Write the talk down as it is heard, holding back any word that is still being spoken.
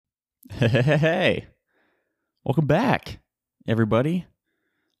Hey, welcome back, everybody.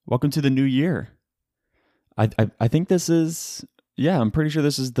 Welcome to the new year. I think this is, I'm pretty sure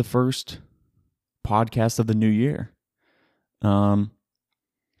this is the first podcast of the new year. I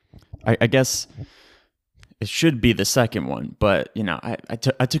guess it should be the second one, but I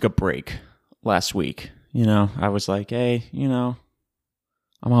took a break last week. I was like, hey, I'm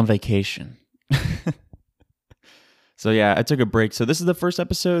on vacation. So yeah, I took a break. So this is the first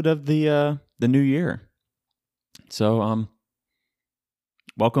episode of the new year. So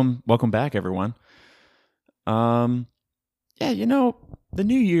welcome back, everyone. The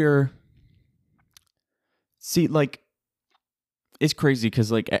new year. See, it's crazy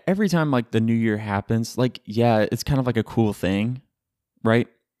because every time the new year happens, it's kind of like a cool thing, right?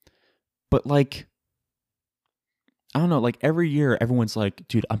 But I don't know, every year everyone's like,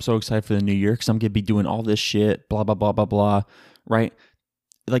 dude, I'm so excited for the new year because I'm going to be doing all this shit, blah, blah, blah, blah, blah, right?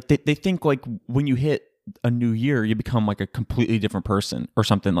 They think when you hit a new year, you become a completely different person or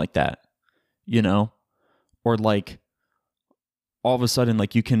something like that, Or all of a sudden,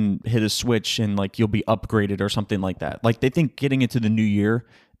 you can hit a switch and you'll be upgraded or something like that. They think getting into the new year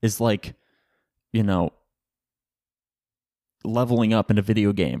is leveling up in a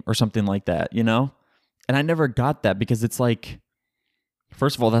video game or something like that, And I never got that because it's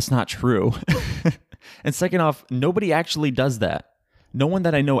first of all, that's not true. And second off, nobody actually does that. No one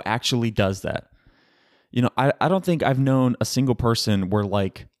that I know actually does that. I don't think I've known a single person where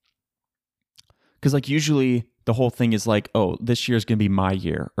because usually the whole thing is oh, this year is going to be my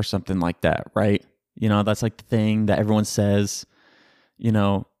year or something like that, right? That's the thing that everyone says,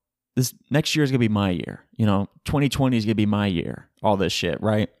 this next year is going to be my year. 2020 is going to be my year, all this shit,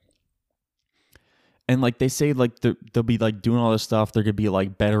 right? And they say they'll be doing all this stuff. They're going to be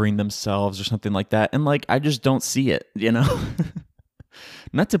bettering themselves or something like that. And I just don't see it,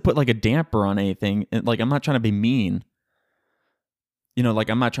 Not to put a damper on anything. I'm not trying to be mean.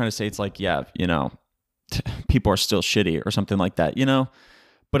 I'm not trying to say it's people are still shitty or something like that,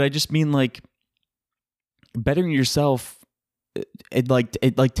 But I just mean bettering yourself,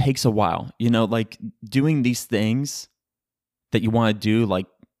 it takes a while, doing these things that you want to do,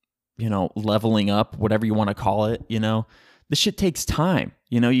 leveling up, whatever you want to call it, this shit takes time,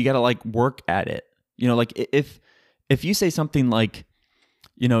 you got to work at it, if you say something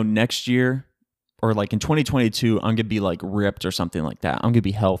next year or in 2022, I'm going to be ripped or something like that. I'm going to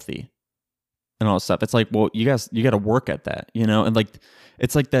be healthy and all that stuff. It's well, you got to work at that, and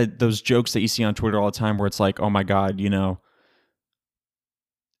it's that those jokes that you see on Twitter all the time where it's oh my God, in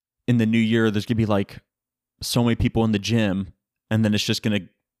the new year, there's going to be so many people in the gym. And then it's just going to,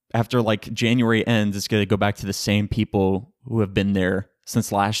 after January ends, it's going to go back to the same people who have been there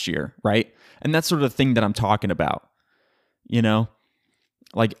since last year. Right. And that's sort of the thing that I'm talking about, I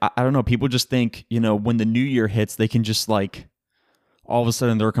don't know. People just think, when the new year hits, they can just all of a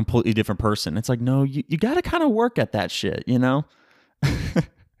sudden they're a completely different person. It's no, you got to kind of work at that shit, And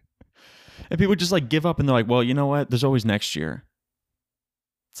people just give up and they're well, you know what? There's always next year.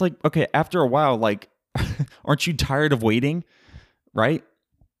 It's okay, after a while, aren't you tired of waiting? Right?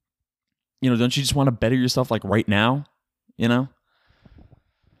 Don't you just want to better yourself right now? I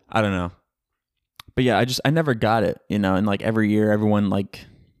don't know. But yeah, I never got it, and every year everyone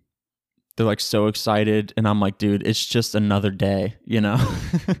they're so excited and I'm dude, it's just another day,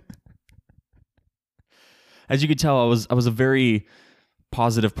 As you could tell, I was a very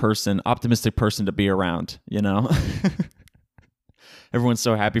positive person, optimistic person to be around, Everyone's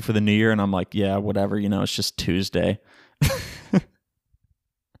so happy for the new year and I'm yeah, whatever, it's just Tuesday.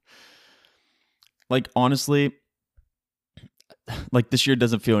 Honestly, this year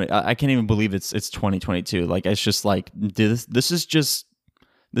doesn't feel. I can't even believe it's 2022. It's just this is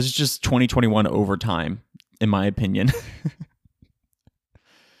just 2021 over time, in my opinion.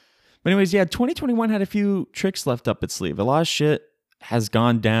 But anyways, yeah, 2021 had a few tricks left up its sleeve. A lot of shit has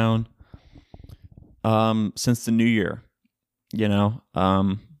gone down since the new year.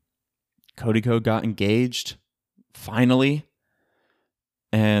 Cody Co got engaged finally,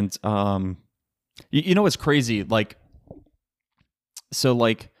 and you know what's crazy? So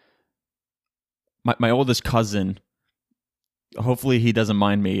my oldest cousin, hopefully he doesn't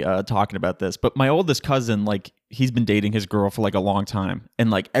mind me talking about this, but my oldest cousin, he's been dating his girl for a long time.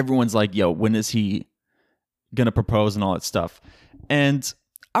 And everyone's yo, when is he going to propose and all that stuff? And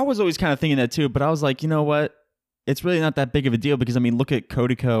I was always kind of thinking that too, but I was you know what? It's really not that big of a deal because look at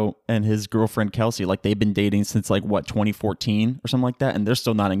Cody Co and his girlfriend Kelsey. They've been dating since 2014 or something like that. And they're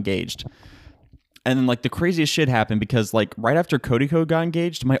still not engaged. And then the craziest shit happened because right after Cody Co got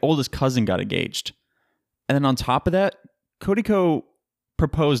engaged, my oldest cousin got engaged. And then on top of that, Cody Co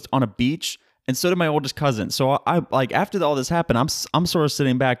proposed on a beach, and so did my oldest cousin. So I like after all this happened, I'm sort of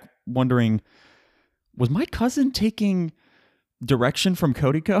sitting back wondering, was my cousin taking direction from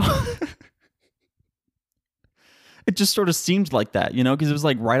Kodiko? It just sort of seemed like that, you know, because it was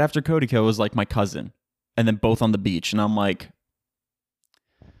like right after Kodiko was like my cousin, and then both on the beach, and I'm like,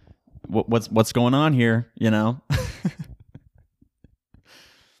 what's going on here, you know?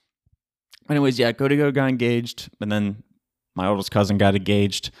 Anyways, yeah, Kodiko got engaged, and then my oldest cousin got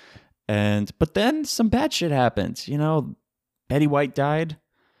engaged, but then some bad shit happened, you know. Betty White died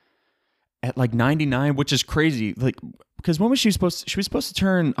at like 99, which is crazy, like, because when was she supposed to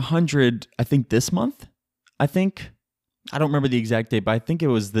turn 100, I think this month. I don't remember the exact date, but I think it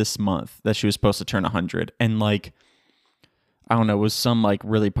was this month that she was supposed to turn 100. And like, I don't know, it was some like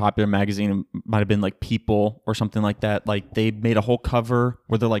really popular magazine. It might have been like People or something like that. Like they made a whole cover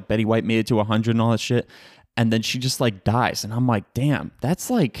where they're like, Betty White made it to 100 and all that shit. And then she just like dies. And I'm like, damn, that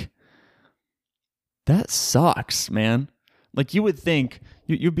sucks, man. Like you would think,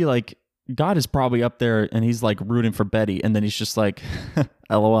 you'd be like, God is probably up there and he's like rooting for Betty. And then he's just like,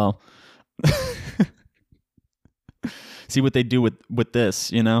 LOL. See what they do with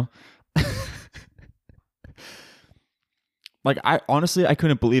this, you know? Like, I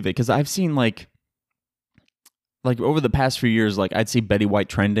couldn't believe it, because I've seen like over the past few years, like I'd see Betty White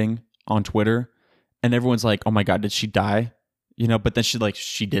trending on Twitter, and everyone's like, oh my God, did she die? You know, but then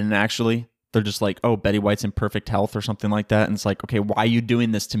she didn't actually. They're just like, oh, Betty White's in perfect health or something like that. And it's like, okay, why are you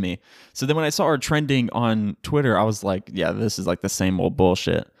doing this to me? So then when I saw her trending on Twitter, I was like, yeah, this is like the same old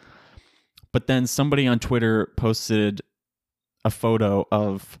bullshit. But then somebody on Twitter posted a photo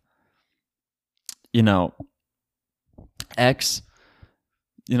of, you know, X,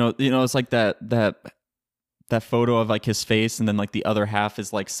 you know, it's like that photo of like his face, and then like the other half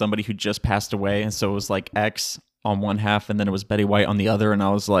is like somebody who just passed away, and so it was like X on one half, and then it was Betty White on the other, and I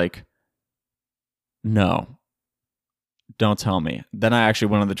was like, no, don't tell me. Then I actually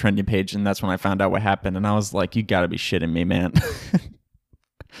went on the trending page, and that's when I found out what happened, and I was like, you gotta be shitting me, man.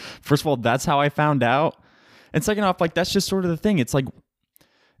 First of all, that's how I found out, and second off, like that's just sort of the thing. It's like,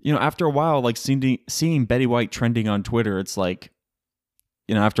 you know, after a while, like seeing Betty White trending on Twitter, it's like,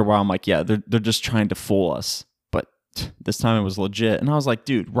 you know, after a while, I'm like, yeah, they're just trying to fool us. But this time it was legit. And I was like,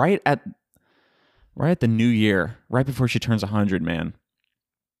 dude, right at the new year, right before she turns 100, man.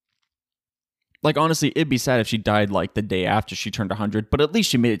 Like, honestly, it'd be sad if she died like the day after she turned 100, but at least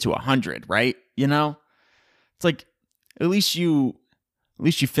she made it to 100, right? You know? It's like, at least you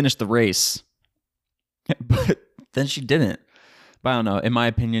finished the race. But then she didn't. But I don't know. In my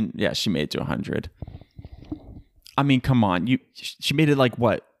opinion, yeah, she made it to 100. I mean, come on. She made it like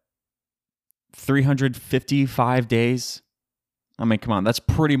what? 355 days? I mean, come on. That's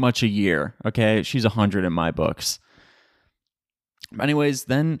pretty much a year, okay? She's 100 in my books. But anyways,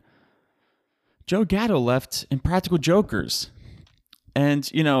 then Joe Gatto left Impractical Jokers. And,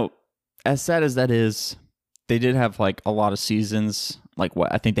 you know, as sad as that is, they did have like a lot of seasons. Like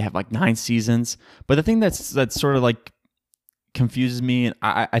what? I think they have like 9 seasons. But the thing that's sort of like confuses me, and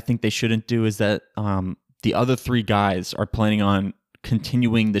I think they shouldn't do, is that the other 3 guys are planning on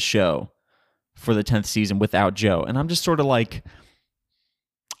continuing the show for the 10th season without Joe. And I'm just sort of like,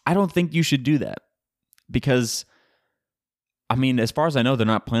 I don't think you should do that, because I mean, as far as I know, they're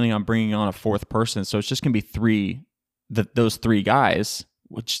not planning on bringing on a 4th person, so it's just gonna be those 3 guys,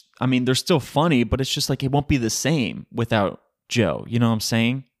 which, I mean, they're still funny, but it's just like it won't be the same without Joe. You know what I'm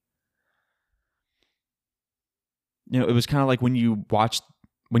saying? You know, it was kind of like when you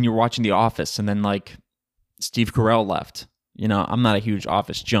were watching The Office, and then like Steve Carell left. You know, I'm not a huge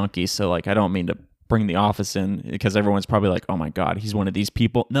Office junkie, so like I don't mean to bring The Office in, because everyone's probably like, oh my God, he's one of these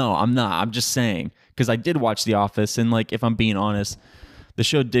people. No, I'm not. I'm just saying, because I did watch The Office, and like, if I'm being honest, the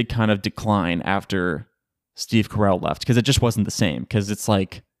show did kind of decline after Steve Carell left, because it just wasn't the same. Because it's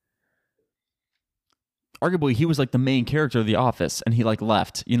like, arguably he was like the main character of The Office, and he like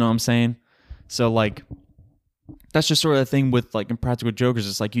left. You know what I'm saying? So like, that's just sort of the thing with like Impractical Jokers.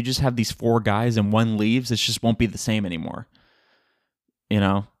 It's like you just have these 4 guys and one leaves. It just won't be the same anymore. You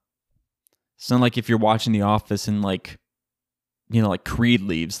know? It's not like if you're watching The Office and like, you know, like Creed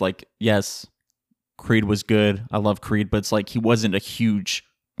leaves. Like, yes, Creed was good. I love Creed, but it's like he wasn't a huge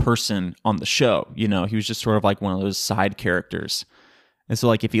person on the show. You know, he was just sort of like one of those side characters. And so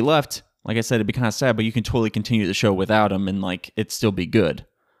like if he left, like I said, it'd be kind of sad, but you can totally continue the show without him, and like it'd still be good.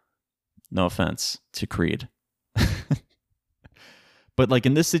 No offense to Creed. But like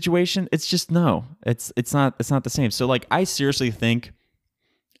in this situation, it's just no. It's not the same. So like I seriously think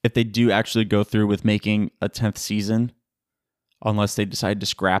if they do actually go through with making a 10th season, unless they decide to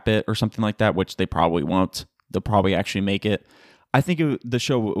scrap it or something like that, which they probably won't, they'll probably actually make it. I think the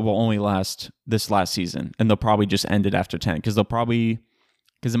show will only last this last season, and they'll probably just end it after 10 because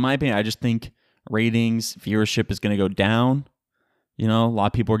in my opinion, I just think ratings, viewership is going to go down. You know, a lot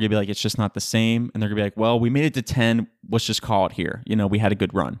of people are going to be like, it's just not the same. And they're going to be like, well, we made it to 10. Let's just call it here. You know, we had a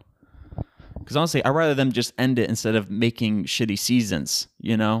good run. Because honestly, I'd rather them just end it instead of making shitty seasons.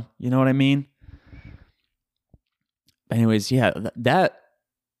 You know what I mean? Anyways, yeah, that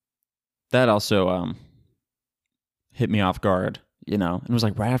also hit me off guard, you know, and it was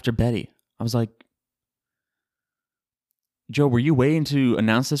like right after Betty. I was like, Joe, were you waiting to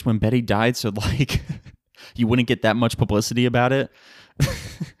announce this when Betty died so like you wouldn't get that much publicity about it?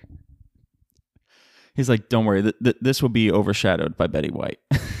 He's like, don't worry, this will be overshadowed by Betty White.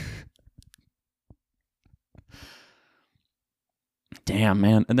 Damn,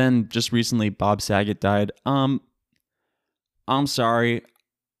 man. And then just recently, Bob Saget died. I'm sorry.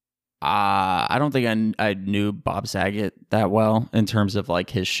 I don't think I knew Bob Saget that well in terms of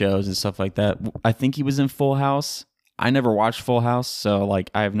like his shows and stuff like that. I think he was in Full House. I never watched Full House, so like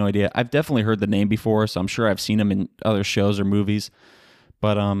I have no idea. I've definitely heard the name before, so I'm sure I've seen him in other shows or movies.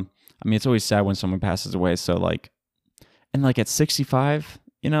 But I mean, it's always sad when someone passes away. So like, and like at 65,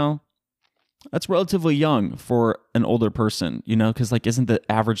 you know, that's relatively young for an older person, you know, because like isn't the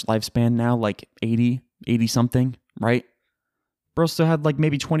average lifespan now like 80 something, right? Bro still had like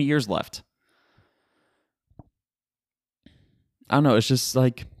maybe 20 years left. I don't know. It's just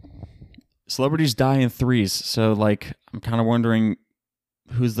like celebrities die in threes. So like, I'm kind of wondering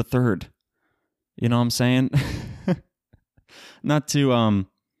who's the third. You know what I'm saying? Not to,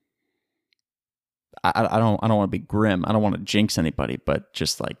 I don't want to be grim. I don't want to jinx anybody, but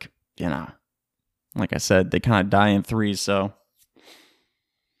just like, you know, like I said, they kind of die in threes. So,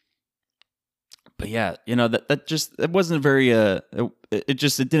 but yeah, you know, it wasn't very, it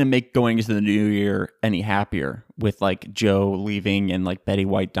didn't make going into the new year any happier with like Joe leaving and like Betty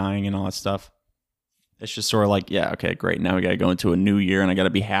White dying and all that stuff. It's just sort of like, yeah, okay, great. Now we got to go into a new year and I got to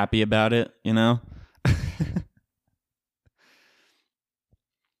be happy about it, you know?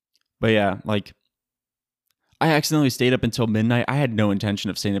 But yeah, like I accidentally stayed up until midnight. I had no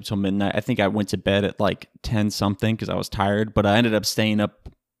intention of staying up till midnight. I think I went to bed at like 10 something because I was tired, but I ended up staying up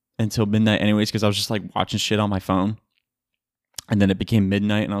until midnight anyways because I was just like watching shit on my phone. And then it became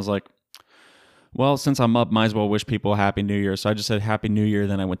midnight and I was like, well, since I'm up, might as well wish people a happy new year. So I just said happy new year,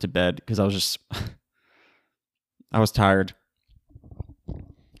 then I went to bed because I was just I was tired.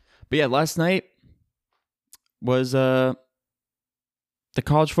 But yeah, last night was the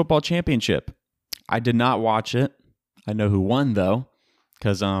college football championship. I did not watch it. I know who won though,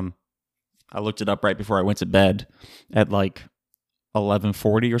 because I looked it up right before I went to bed at like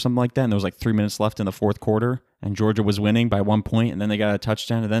 11:40 or something like that, and there was like 3 minutes left in the fourth quarter, and Georgia was winning by 1 point, and then they got a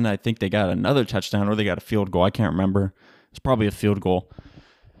touchdown, and then I think they got another touchdown, or they got a field goal. I can't remember. It's probably a field goal,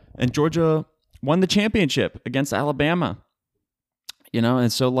 and Georgia won the championship against Alabama. You know,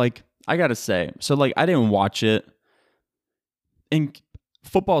 and so like I gotta say, so like I didn't watch it. And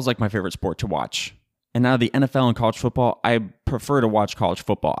football is like my favorite sport to watch. And now the NFL and college football, I prefer to watch college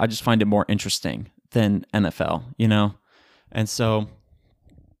football. I just find it more interesting than NFL, you know? And so,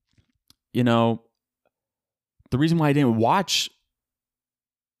 you know, the reason why I didn't watch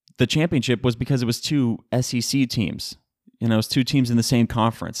the championship was because it was two SEC teams. You know, it was two teams in the same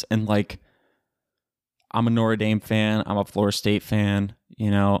conference. And like, I'm a Notre Dame fan. I'm a Florida State fan.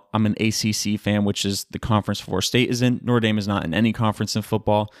 You know, I'm an ACC fan, which is the conference Florida State is in. Notre Dame is not in any conference in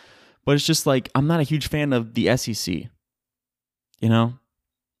football. But it's just like, I'm not a huge fan of the SEC, you know?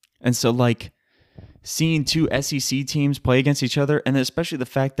 And so like seeing two SEC teams play against each other, and especially the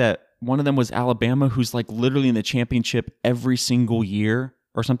fact that one of them was Alabama, who's like literally in the championship every single year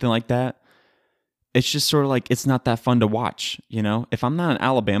or something like that. It's just sort of like, it's not that fun to watch, you know? If I'm not an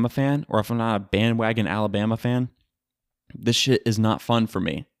Alabama fan, or if I'm not a bandwagon Alabama fan, this shit is not fun for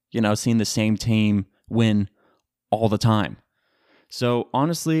me. You know, seeing the same team win all the time. So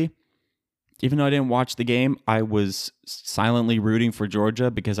honestly, even though I didn't watch the game, I was silently rooting for Georgia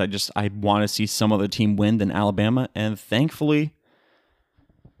because I want to see some other team win than Alabama. And thankfully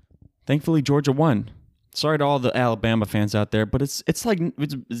Georgia won. Sorry to all the Alabama fans out there, but it's like,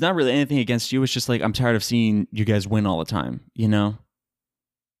 it's not really anything against you. It's just like, I'm tired of seeing you guys win all the time, you know?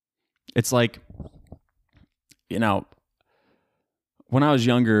 It's like, you know, when I was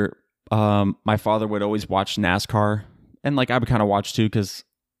younger, my father would always watch NASCAR, and like I would kind of watch too because,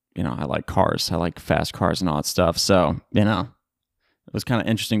 you know, I like cars. I like fast cars and all that stuff. So, you know, it was kind of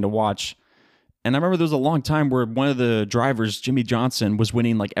interesting to watch. And I remember there was a long time where one of the drivers, Jimmy Johnson, was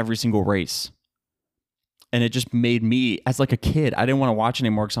winning like every single race. And it just made me, as like a kid, I didn't want to watch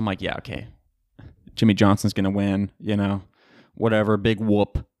anymore because I'm like, yeah, okay, Jimmy Johnson's going to win, you know, whatever, big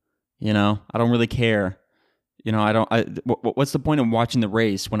whoop. I don't really care. What's the point of watching the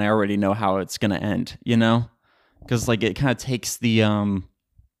race when I already know how it's going to end, Because like it kind of takes the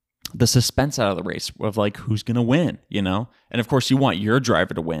suspense out of the race of like who's going to win, And of course you want your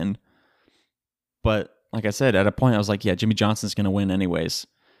driver to win. But like I said, at a point I was like, yeah, Jimmie Johnson's going to win anyways.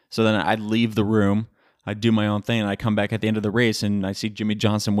 So then I'd leave the room, I'd do my own thing, and I come back at the end of the race and I see Jimmie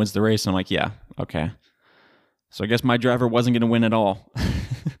Johnson wins the race, and I'm like, yeah, okay. So I guess my driver wasn't going to win at all.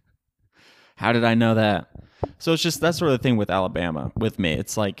 How did I know that? So it's just that sort of thing with Alabama, with me.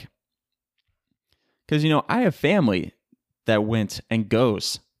 It's like, because, I have family that went and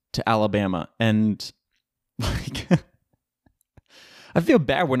goes to Alabama, and like, I feel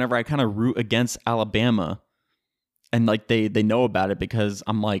bad whenever I kind of root against Alabama, and like they know about it, because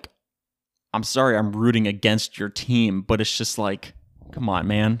I'm like, I'm sorry, I'm rooting against your team, but it's just like, come on,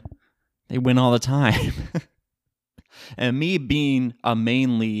 man, they win all the time. And me being a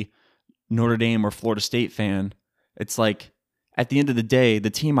mainly Notre Dame or Florida State fan, it's like, at the end of the day, the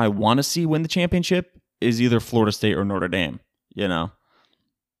team I want to see win the championship is either Florida State or Notre Dame,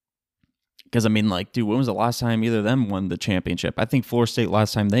 Because, I mean, like, dude, when was the last time either of them won the championship? I think Florida State,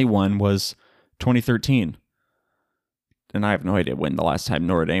 last time they won was 2013. And I have no idea when the last time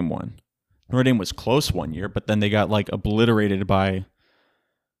Notre Dame won. Notre Dame was close one year, but then they got, like, obliterated by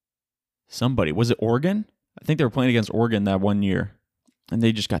somebody. Was it Oregon? I think they were playing against Oregon that one year. And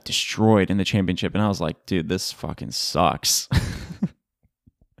they just got destroyed in the championship. And I was like, dude, this fucking sucks.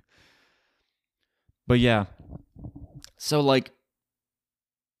 But yeah. So, like,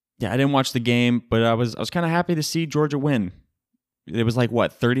 yeah, I didn't watch the game, but I was kind of happy to see Georgia win. It was like,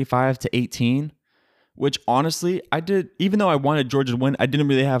 what, 35-18? Which, honestly, I did, even though I wanted Georgia to win, I didn't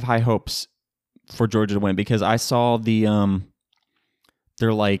really have high hopes for Georgia to win, because I saw their,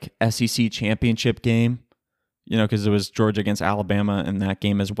 like, SEC championship game, because it was Georgia against Alabama in that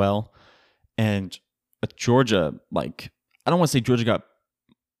game as well. And Georgia, like, I don't want to say Georgia got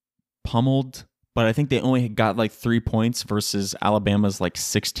pummeled, but I think they only got like 3 points versus Alabama's like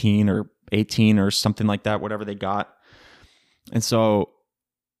 16 or 18 or something like that, whatever they got. And so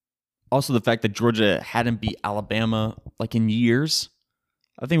also the fact that Georgia hadn't beat Alabama like in years.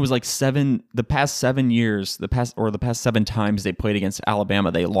 I think it was like the past 7 years, the past 7 times they played against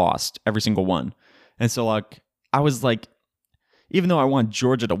Alabama, they lost every single one. And so like, I was like, even though I want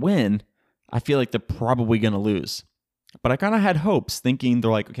Georgia to win, I feel like they're probably going to lose. But I kind of had hopes, thinking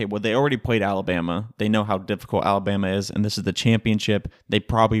they're like, okay, well, they already played Alabama. They know how difficult Alabama is, and this is the championship. They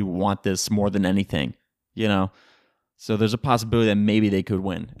probably want this more than anything, So there's a possibility that maybe they could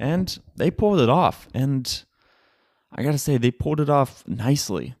win. And they pulled it off. And I got to say, they pulled it off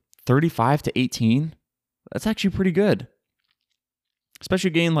nicely. 35-18. That's actually pretty good. Especially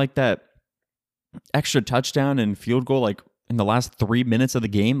getting like that extra touchdown and field goal like in the last 3 minutes of the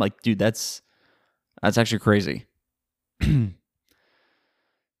game. Like, dude, that's actually crazy.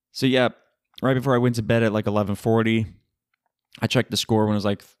 So yeah, right before I went to bed at like 11:40, I checked the score when it was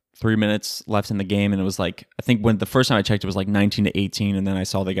like 3 minutes left in the game, and it was like, I think when the first time I checked it was like 19-18, and then I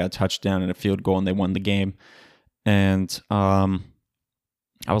saw they got a touchdown and a field goal and they won the game. And I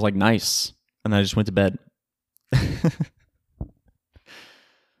was like, nice. And I just went to bed.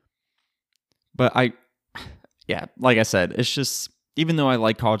 But like I said, it's just, even though I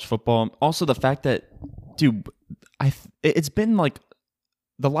like college football, also the fact that, dude, it's been like,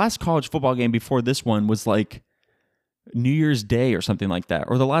 the last college football game before this one was like New Year's Day or something like that,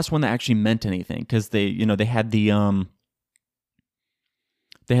 or the last one that actually meant anything, because they had the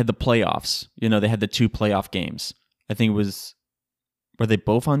playoffs, they had the 2 playoff games. I think were they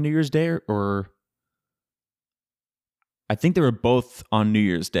both on New Year's Day, or I think they were both on New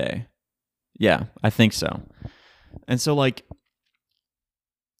Year's Day. Yeah, I think so. And so like,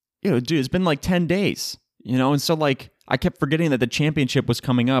 dude, it's been like 10 days, and so like, I kept forgetting that the championship was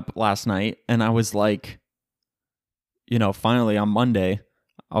coming up last night, and I was like, finally on Monday,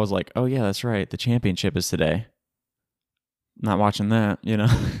 I was like, oh yeah, that's right, the championship is today. Not watching that,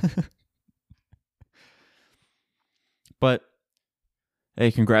 But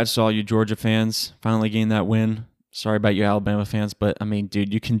hey, congrats to all you Georgia fans, finally getting that win. Sorry about you Alabama fans, but I mean,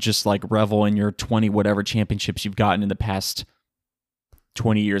 dude, you can just like revel in your 20 whatever championships you've gotten in the past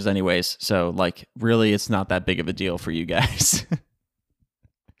 20 years anyways. So like, really, it's not that big of a deal for you guys.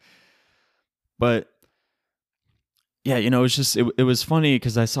 But yeah, it's just, it was funny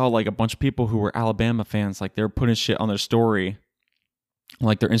because I saw like a bunch of people who were Alabama fans, like they were putting shit on their story,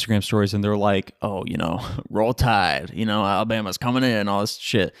 like their Instagram stories, and they're like, oh, roll tide, Alabama's coming in, all this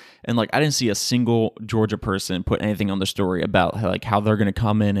shit. And like, I didn't see a single Georgia person put anything on the story about like how they're going to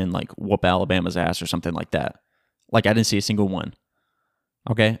come in and like whoop Alabama's ass or something like that. Like, I didn't see a single one.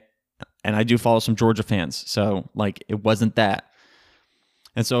 Okay? And I do follow some Georgia fans, so, like, it wasn't that.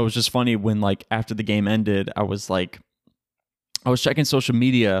 And so it was just funny when, like, after the game ended, I was checking social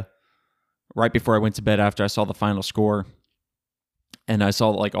media right before I went to bed after I saw the final score. And I saw,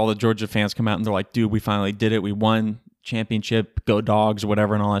 like, all the Georgia fans come out and they're like, dude, we finally did it. We won championship, go Dogs, or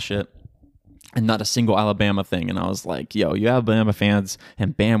whatever, and all that shit. And not a single Alabama thing. And I was like, yo, you Alabama fans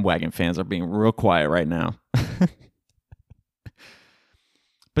and bandwagon fans are being real quiet right now.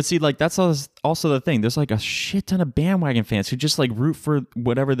 But see, like, that's also the thing. There's like a shit ton of bandwagon fans who just like root for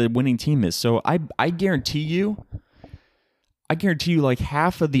whatever the winning team is. So I guarantee you like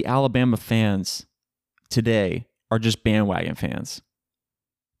half of the Alabama fans today are just bandwagon fans.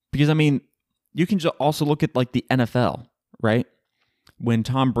 Because, I mean, you can just also look at like the NFL, right? When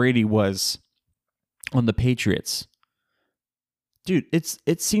Tom Brady was on the Patriots, dude,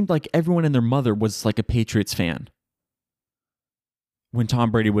 it seemed like everyone and their mother was like a Patriots fan when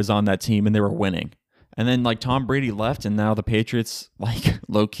Tom Brady was on that team and they were winning. And then like Tom Brady left and now the Patriots like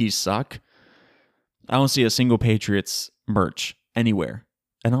low-key suck. I don't see a single Patriots merch anywhere.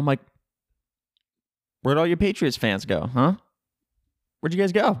 And I'm like, where'd all your Patriots fans go, huh? Where'd you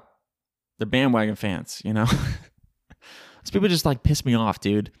guys go? They're bandwagon fans, you know? These people just like piss me off,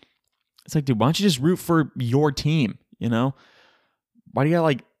 dude. It's like, dude, why don't you just root for your team, you know? Why do you gotta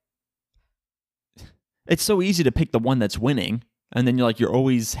like... It's so easy to pick the one that's winning. And then you're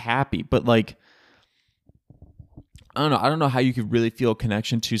always happy. But like, I don't know how you could really feel a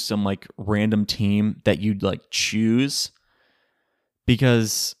connection to some like random team that you'd like choose,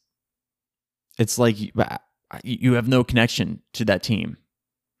 because it's like you have no connection to that team.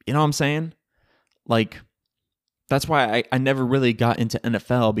 You know what I'm saying? Like, that's why I never really got into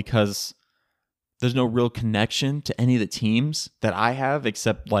NFL, because there's no real connection to any of the teams that I have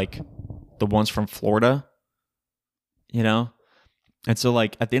except like the ones from Florida, you know? And so,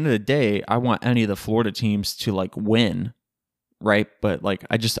 like, at the end of the day, I want any of the Florida teams to, like, win, right? But, like,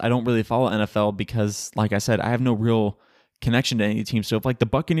 I don't really follow NFL because, like I said, I have no real connection to any team. So if, like, the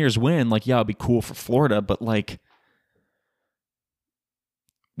Buccaneers win, like, yeah, it'll be cool for Florida, but, like,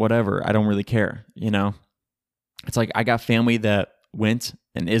 whatever. I don't really care, you know? It's like I got family that went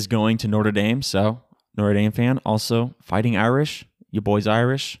and is going to Notre Dame, so Notre Dame fan. Also, Fighting Irish. Your boy's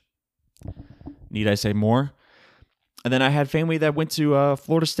Irish. Need I say more? And then I had family that went to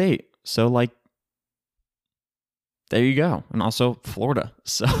Florida State. So, like, there you go. And also Florida.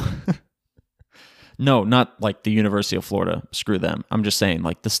 So, no, not like the University of Florida. Screw them. I'm just saying,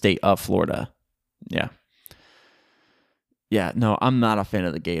 like, the state of Florida. Yeah. Yeah, no, I'm not a fan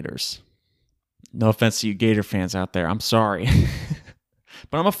of the Gators. No offense to you Gator fans out there. I'm sorry.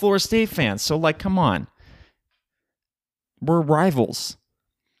 But I'm a Florida State fan. So, like, come on. We're rivals.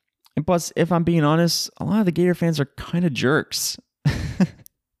 And plus, if I'm being honest, a lot of the Gator fans are kind of jerks.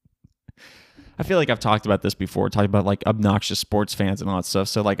 I feel like I've talked about this before, talking about like obnoxious sports fans and all that stuff.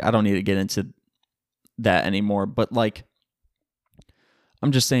 So like, I don't need to get into that anymore. But like,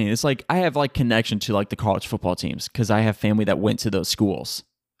 I'm just saying, it's like I have like connection to like the college football teams because I have family that went to those schools,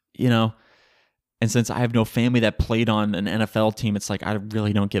 you know? And since I have no family that played on an NFL team, it's like I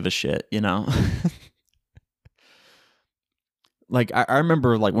really don't give a shit, you know? Like, I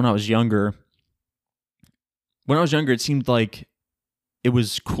remember, like, when I was younger, it seemed like it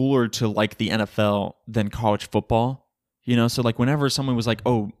was cooler to like the NFL than college football, you know? So, like, whenever someone was like,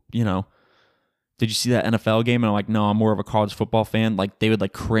 oh, you know, did you see that NFL game? And I'm like, no, I'm more of a college football fan. Like, they would,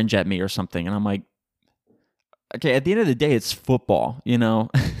 like, cringe at me or something. And I'm like, okay, at the end of the day, it's football, you know?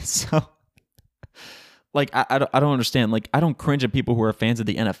 So, like, I don't understand. Like, I don't cringe at people who are fans of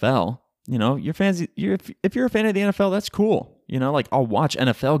the NFL. You know, if you're a fan of the NFL, that's cool. You know, like, I'll watch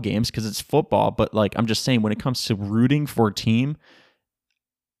NFL games because it's football, but like, I'm just saying, when it comes to rooting for a team,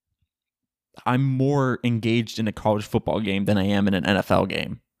 I'm more engaged in a college football game than I am in an NFL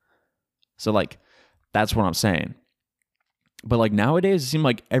game. So like, that's what I'm saying. But like, nowadays, it seems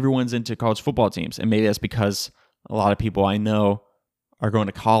like everyone's into college football teams, and maybe that's because a lot of people I know are going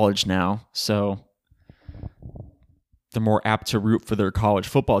to college now, so they're more apt to root for their college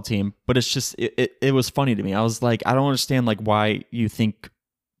football team. But it's just, it was funny to me. I was like, I don't understand like why you think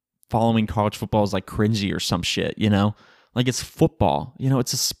following college football is like cringy or some shit, you know? Like, it's football, you know,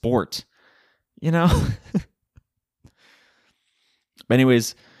 it's a sport, you know? But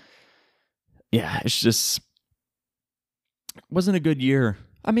anyways, yeah, it's just, it wasn't a good year.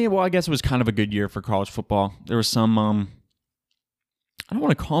 I mean, well, I guess it was kind of a good year for college football. There was some, I don't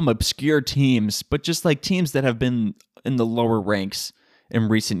want to call them obscure teams, but just like teams that have been in the lower ranks in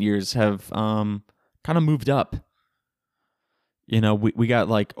recent years have kind of moved up. You know, we got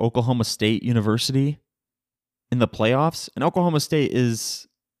like Oklahoma State University in the playoffs, and Oklahoma State wasn't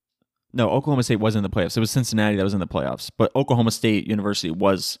in the playoffs. It was Cincinnati that was in the playoffs, but Oklahoma State University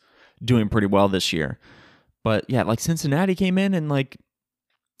was doing pretty well this year. But yeah, like Cincinnati came in and like,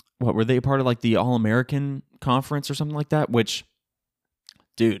 what were they part of, like the All-American Conference or something like that? Which,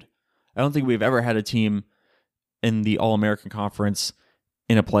 dude, I don't think we've ever had a team in the All-American Conference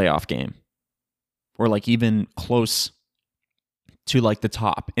in a playoff game, or like even close to like the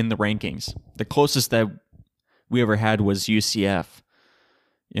top in the rankings. The closest that we ever had was UCF,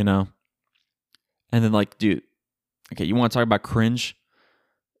 you know? And then like, dude, okay, you want to talk about cringe?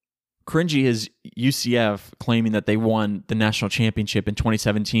 Cringy is UCF claiming that they won the national championship in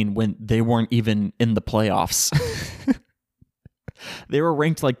 2017 when they weren't even in the playoffs. They were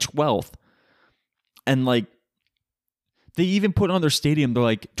ranked like 12th. And like, they even put on their stadium, they're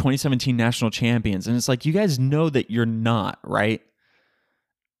like 2017 national champions. And it's like, you guys know that you're not, right?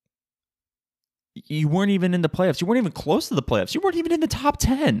 You weren't even in the playoffs. You weren't even close to the playoffs. You weren't even in the top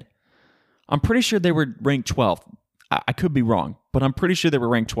 10. I'm pretty sure they were ranked 12th. I could be wrong, but I'm pretty sure they were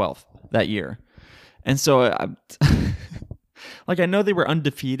ranked 12th that year. And so, like, I know they were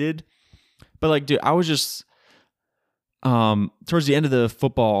undefeated, but like, dude, I was just, towards the end of the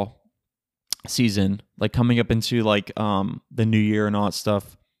football season, like coming up into like, the new year and all that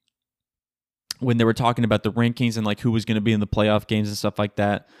stuff, when they were talking about the rankings and like who was going to be in the playoff games and stuff like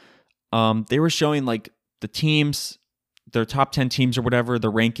that, they were showing like the teams, their top 10 teams or whatever,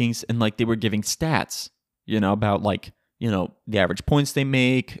 the rankings, and like they were giving stats, about like, the average points they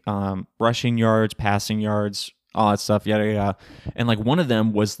make, rushing yards, passing yards, all that stuff, yada, yada. And like one of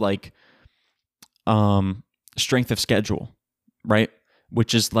them was like strength of schedule, right?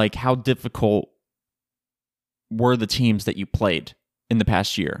 Which is like how difficult were the teams that you played in the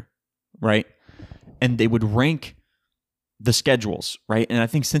past year, right? And they would rank the schedules, right? And I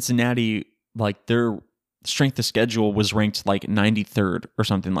think Cincinnati, like their strength of schedule was ranked like 93rd or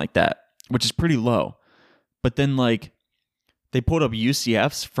something like that, which is pretty low. But then like they pulled up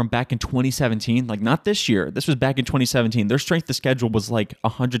UCF's from back in 2017, like not this year. This was back in 2017. Their strength of schedule was like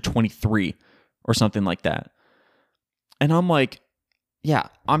 123 or something like that. And I'm like, yeah,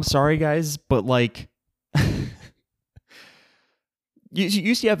 I'm sorry guys, but like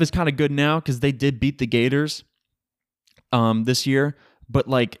UCF is kind of good now because they did beat the Gators this year. But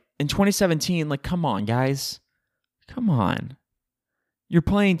like in 2017, like, come on, guys. Come on. You're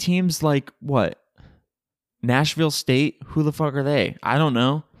playing teams like what? Nashville State? Who the fuck are they? I don't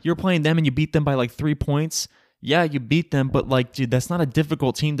know. You're playing them and you beat them by like 3 points. Yeah, you beat them, but like, dude, that's not a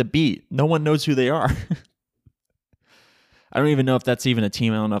difficult team to beat. No one knows who they are. I don't even know if that's even a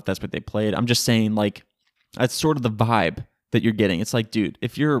team. I don't know if that's what they played. I'm just saying, like, that's sort of the vibe that you're getting. It's like, dude,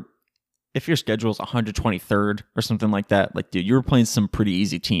 if your schedule's 123rd or something like that, like, dude, you were playing some pretty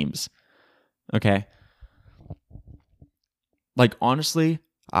easy teams. Okay? Like, honestly,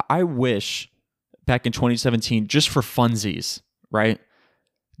 I wish back in 2017, just for funsies, right?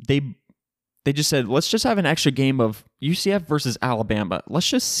 They just said, let's just have an extra game of UCF versus Alabama. Let's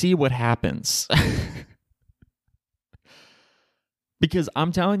just see what happens. Because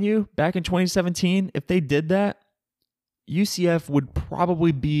I'm telling you, back in 2017, if they did that, UCF would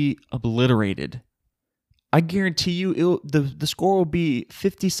probably be obliterated. I guarantee you the score will be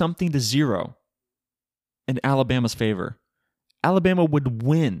 50-something to 0 in Alabama's favor. Alabama would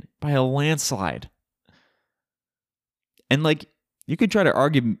win by a landslide. And like, you could try to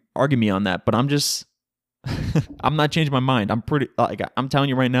argue me on that, but I'm just I'm not changing my mind. I'm telling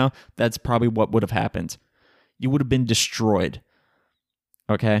you right now, that's probably what would have happened. You would have been destroyed.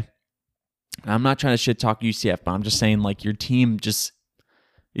 Okay? And I'm not trying to shit talk UCF, but I'm just saying, like, your team just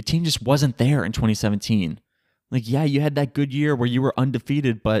wasn't there in 2017. Like, yeah, you had that good year where you were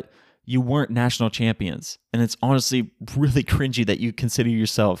undefeated, but you weren't national champions. And it's honestly really cringy that you consider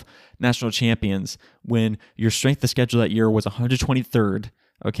yourself national champions when your strength of schedule that year was 123rd,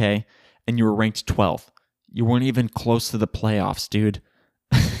 okay? And you were ranked 12th. You weren't even close to the playoffs, dude.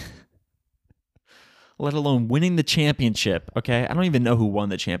 Let alone winning the championship, okay? I don't even know who won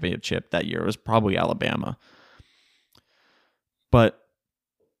the championship that year. It was probably Alabama. But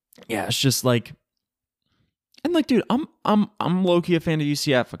yeah, it's just like, and like, dude, I'm low-key a fan of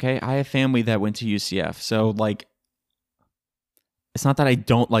UCF, okay? I have family that went to UCF. So like, it's not that I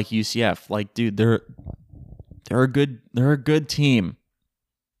don't like UCF. Like, dude, they're a good team.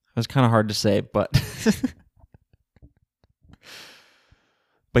 It was kind of hard to say, but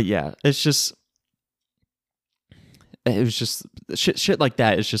but yeah, it was just shit like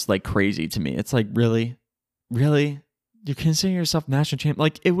that is just like crazy to me. It's like, really you consider yourself national champ?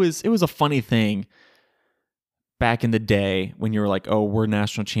 Like, it was a funny thing back in the day when you were like, oh, we're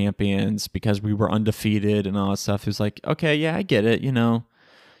national champions because we were undefeated and all that stuff. It was like, okay, yeah, I get it. You know,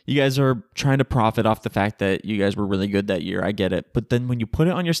 you guys are trying to profit off the fact that you guys were really good that year. I get it. But then when you put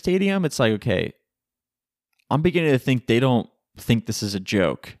it on your stadium, it's like, okay, I'm beginning to think they don't think this is a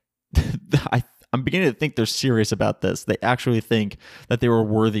joke. I'm beginning to think they're serious about this. They actually think that they were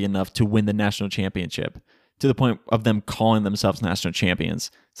worthy enough to win the national championship to the point of them calling themselves national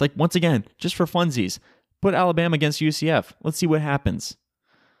champions. It's like, once again, just for funsies, put Alabama against UCF. Let's see what happens.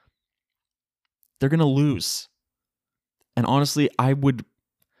 They're going to lose. And honestly, I'd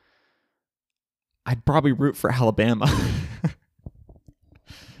probably root for Alabama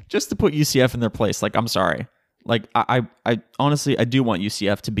just to put UCF in their place. Like, I'm sorry. Like, I honestly, I do want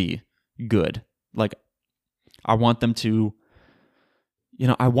UCF to be good. Like, I want them to,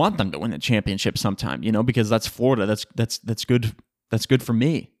 I want them to win a championship sometime, because that's Florida. That's good. That's good for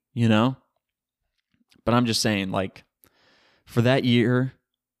me, But I'm just saying, like, for that year,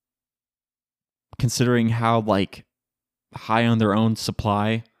 considering how, like, high on their own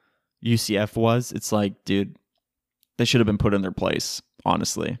supply UCF was, it's like, dude, they should have been put in their place,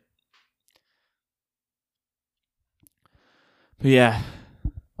 honestly. But yeah.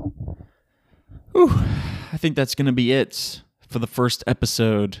 Whew, I think that's going to be it for the first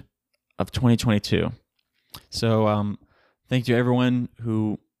episode of 2022. So thank you to everyone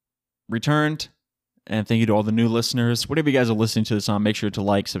who returned, and thank you to all the new listeners. Whatever you guys are listening to this on, make sure to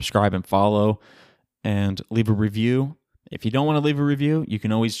like, subscribe, and follow, and leave a review. If you don't want to leave a review, you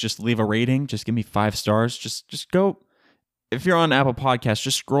can always just leave a rating. Just give me 5 stars. Just go. If you're on Apple Podcasts,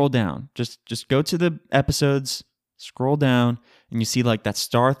 just scroll down. Just go to the episodes, scroll down, and you see like that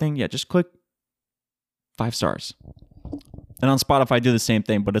star thing. Yeah, just click 5 stars. And on Spotify, do the same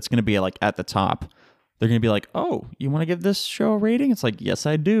thing, but it's going to be like at the top. They're going to be like, oh, you want to give this show a rating? It's like, yes,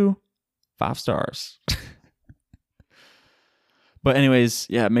 I do. 5 stars. But anyways,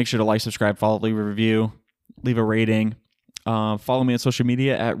 yeah, make sure to like, subscribe, follow, leave a review, leave a rating. Follow me on social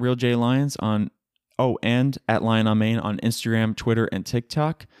media at RealJLions and at Lion on Main on Instagram, Twitter, and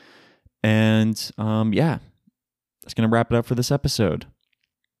TikTok. And yeah, that's going to wrap it up for this episode.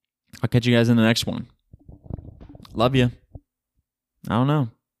 I'll catch you guys in the next one. Love you. I don't know.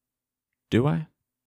 Do I?